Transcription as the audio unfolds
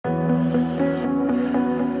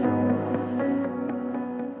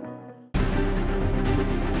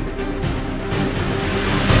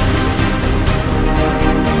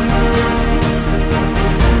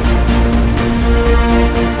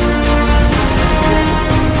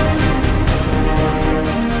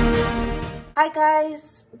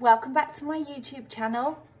welcome back to my YouTube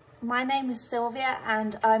channel. My name is Sylvia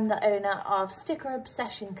and I'm the owner of Sticker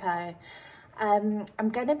Obsession Co. I'm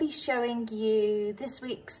going to be showing you this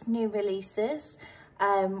week's new releases,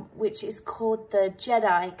 which is called the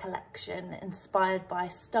Jedi Collection, inspired by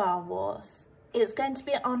Star Wars. It's going to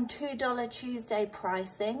be on $2 Tuesday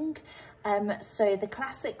pricing. So the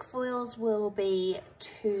classic foils will be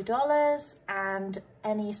 $2 and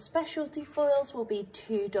any specialty foils will be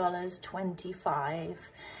 $2.25.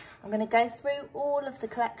 I'm going to go through all of the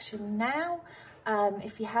collection now.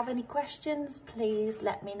 If you have any questions, please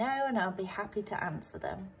let me know and I'll be happy to answer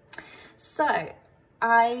them. So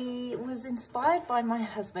I was inspired by my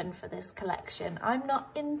husband for this collection. I'm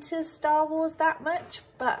not into Star Wars that much,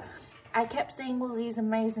 but I kept seeing all these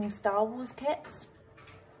amazing Star Wars kits.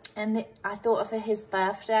 And I thought for his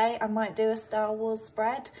birthday, I might do a Star Wars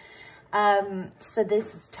spread. So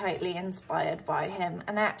this is totally inspired by him.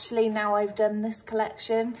 And actually, now I've done this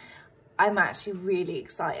collection, I'm actually really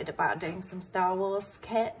excited about doing some Star Wars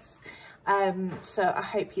kits. So I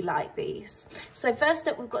hope you like these. So first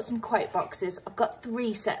up, we've got some quote boxes. I've got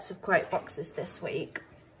 3 sets of quote boxes this week.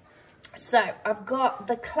 So I've got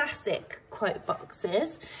the classic quote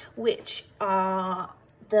boxes, which are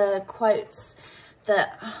the quotes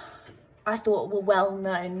that I thought were well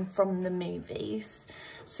known from the movies.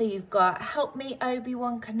 So you've got "Help me,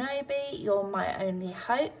 Obi-Wan Kenobi, you're my only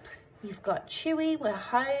hope." You've got "Chewie, we're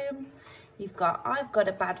home." You've got "I've got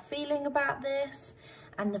a bad feeling about this,"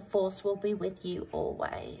 and "The Force will be with you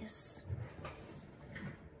always."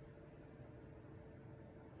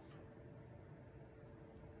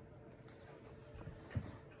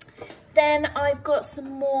 Then I've got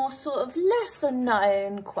some more sort of lesser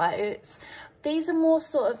known quotes. These are more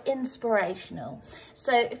sort of inspirational.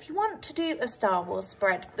 So if you want to do a Star Wars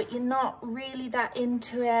spread, but you're not really that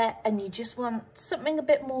into it and you just want something a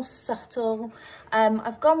bit more subtle,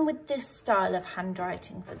 I've gone with this style of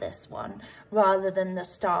handwriting for this one rather than the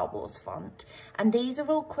Star Wars font. And these are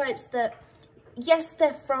all quotes that, yes,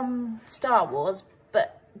 they're from Star Wars,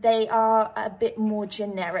 but they are a bit more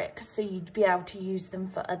generic, so you'd be able to use them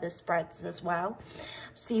for other spreads as well.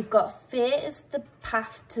 So you've got "Fear is the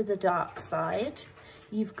path to the dark side."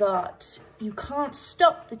 You've got "You can't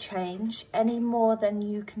stop the change any more than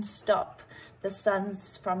you can stop the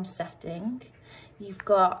suns from setting." You've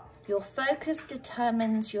got "Your focus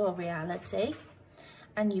determines your reality."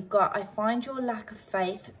 And you've got "I find your lack of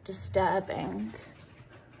faith disturbing."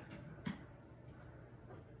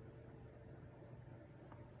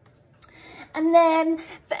 And then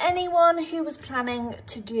for anyone who was planning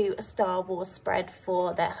to do a Star Wars spread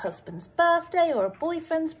for their husband's birthday or a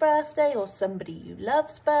boyfriend's birthday or somebody you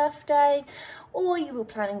love's birthday, or you were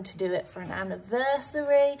planning to do it for an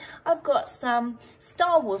anniversary, I've got some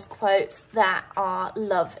Star Wars quotes that are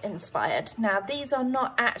love inspired. Now, these are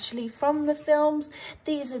not actually from the films.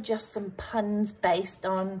 These are just some puns based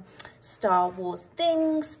on Star Wars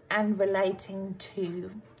things and relating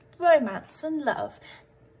to romance and love.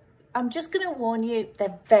 I'm just going to warn you,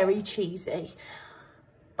 they're very cheesy,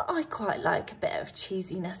 but I quite like a bit of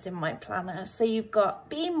cheesiness in my planner. So you've got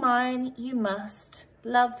 "Be mine, you must.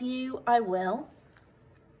 Love you, I will."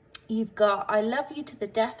 You've got "I love you to the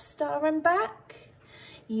Death Star and back."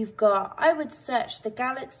 You've got "I would search the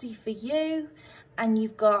galaxy for you." And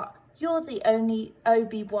you've got "You're the only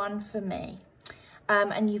Obi-Wan for me."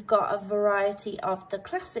 And you've got a variety of the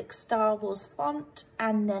classic Star Wars font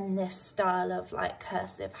and then this style of like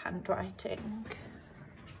cursive handwriting.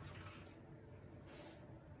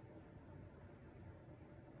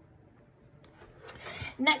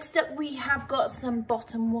 Next up, we have got some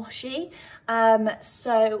bottom washi.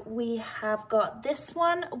 So we have got this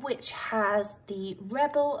one, which has the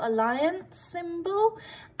Rebel Alliance symbol,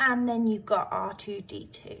 and then you've got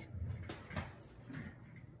R2-D2.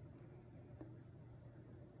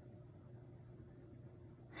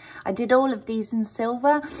 I did all of these in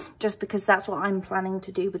silver just because that's what I'm planning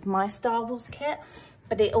to do with my Star Wars kit,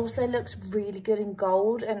 but it also looks really good in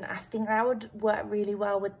gold, and I think that would work really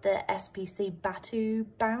well with the SPC Batu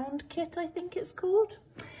bound kit, I think it's called.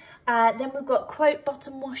 Then we've got quote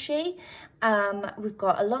bottom washi. We've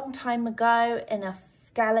got "A long time ago in a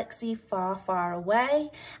galaxy far, far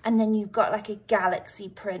away," and then you've got like a galaxy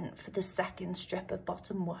print for the second strip of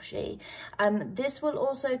bottom washi. This will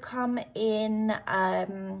also come in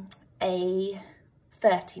a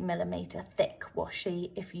 30mm thick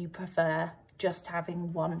washi if you prefer just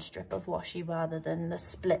having one strip of washi rather than the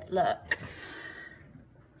split look.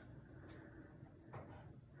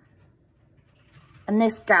 And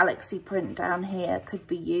this galaxy print down here could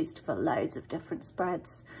be used for loads of different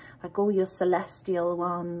spreads, like all your celestial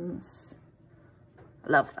ones. I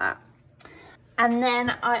love that. And then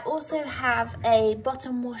I also have a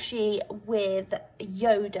bottom washi with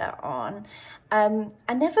Yoda on.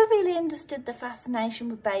 I never really understood the fascination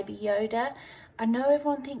with baby Yoda. I know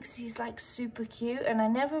everyone thinks he's like super cute, and I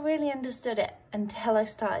never really understood it until I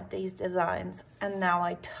started these designs, and now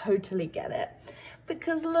I totally get it.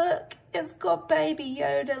 Because look, it's got baby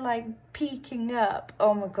Yoda like peeking up.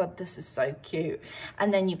 Oh my God, this is so cute.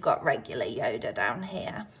 And then you've got regular Yoda down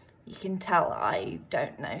here. You can tell I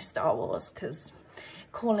don't know Star Wars because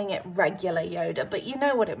calling it regular Yoda, but you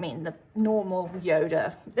know what it means, the normal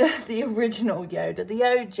Yoda, the original Yoda, the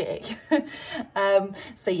OG.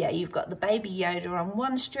 So yeah, you've got the baby Yoda on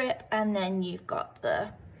one strip, and then you've got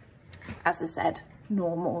the, as I said,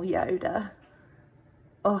 normal Yoda.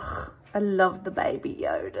 Oh, I love the baby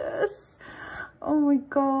Yodas. Oh my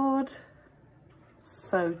God,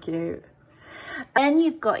 so cute. And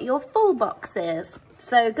you've got your full boxes.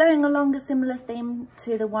 So going along a similar theme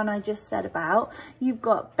to the one I just said about, you've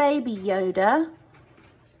got baby Yoda,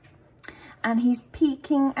 and he's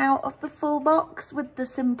peeking out of the full box with the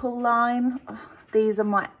simple line. Oh, these are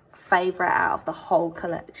my favourite out of the whole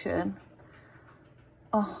collection.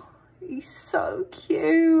 Oh, he's so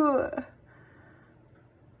cute.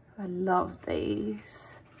 I love these.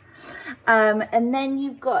 And then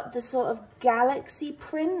you've got the sort of galaxy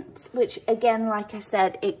print, which again, like I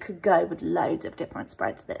said, it could go with loads of different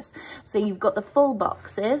spreads this. So you've got the full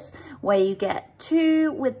boxes where you get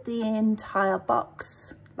 2 with the entire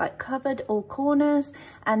box like covered, all corners,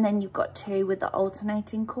 and then you've got 2 with the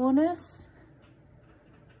alternating corners.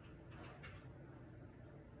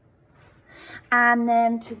 And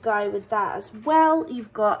then to go with that as well,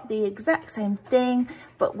 you've got the exact same thing,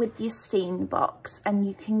 but with your scene box. And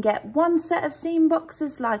you can get 1 set of scene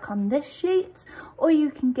boxes like on this sheet, or you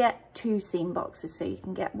can get 2 scene boxes. So you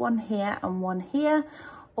can get 1 here and 1 here,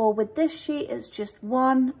 or with this sheet, it's just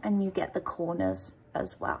 1 and you get the corners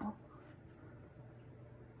as well.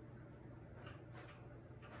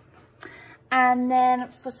 And then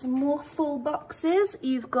for some more full boxes,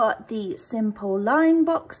 you've got the simple line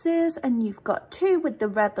boxes, and you've got 2 with the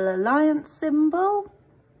Rebel Alliance symbol,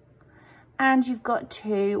 and you've got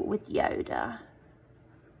 2 with Yoda.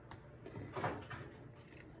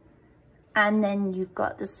 And then you've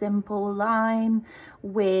got the simple line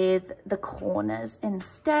with the corners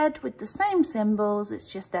instead, with the same symbols,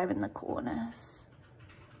 it's just they're in the corners.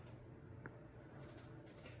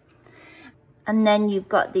 And then you've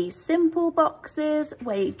got these simple boxes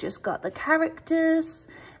where you've just got the characters,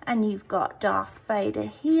 and you've got Darth Vader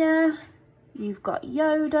here, you've got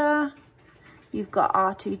Yoda, you've got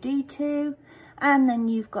R2-D2, and then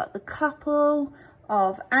you've got the couple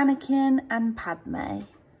of Anakin and Padme.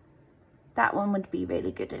 That one would be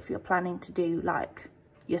really good if you're planning to do like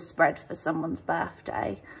your spread for someone's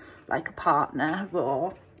birthday, like a partner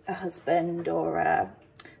or a husband or a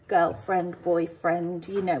girlfriend, boyfriend,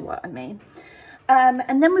 you know what I mean.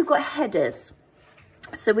 And then we've got headers.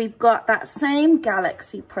 So we've got that same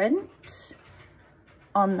galaxy print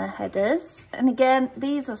on the headers. And again,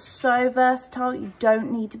 these are so versatile. You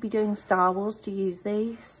don't need to be doing Star Wars to use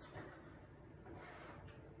these.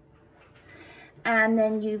 And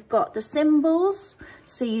then you've got the symbols.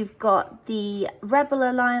 So you've got the Rebel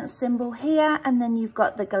Alliance symbol here, and then you've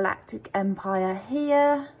got the Galactic Empire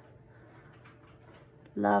here.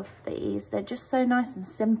 Love these, they're just so nice and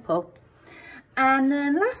simple. And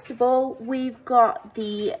then last of all, we've got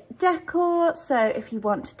the decor. So if you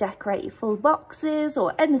want to decorate your full boxes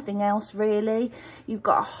or anything else really, you've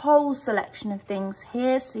got a whole selection of things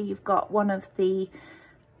here. So you've got one of the,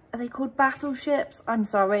 are they called battleships? I'm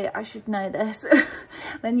sorry, I should know this.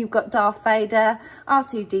 Then you've got Darth Vader,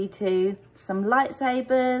 R2-D2, some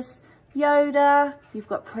lightsabers, Yoda, you've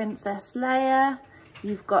got Princess Leia,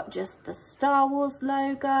 you've got just the Star Wars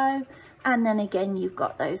logo, and then again you've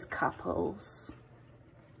got those couples.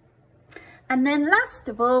 And then last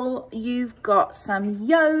of all, you've got some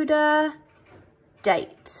Yoda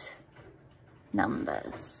date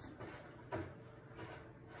numbers.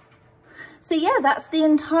 So yeah, that's the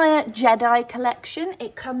entire Jedi collection.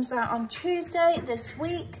 It comes out on Tuesday this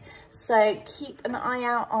week, so keep an eye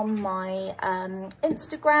out on my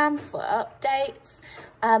Instagram for updates,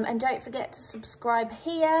 and don't forget to subscribe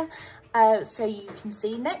here so you can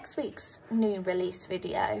see next week's new release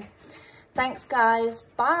video. Thanks guys,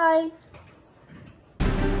 bye.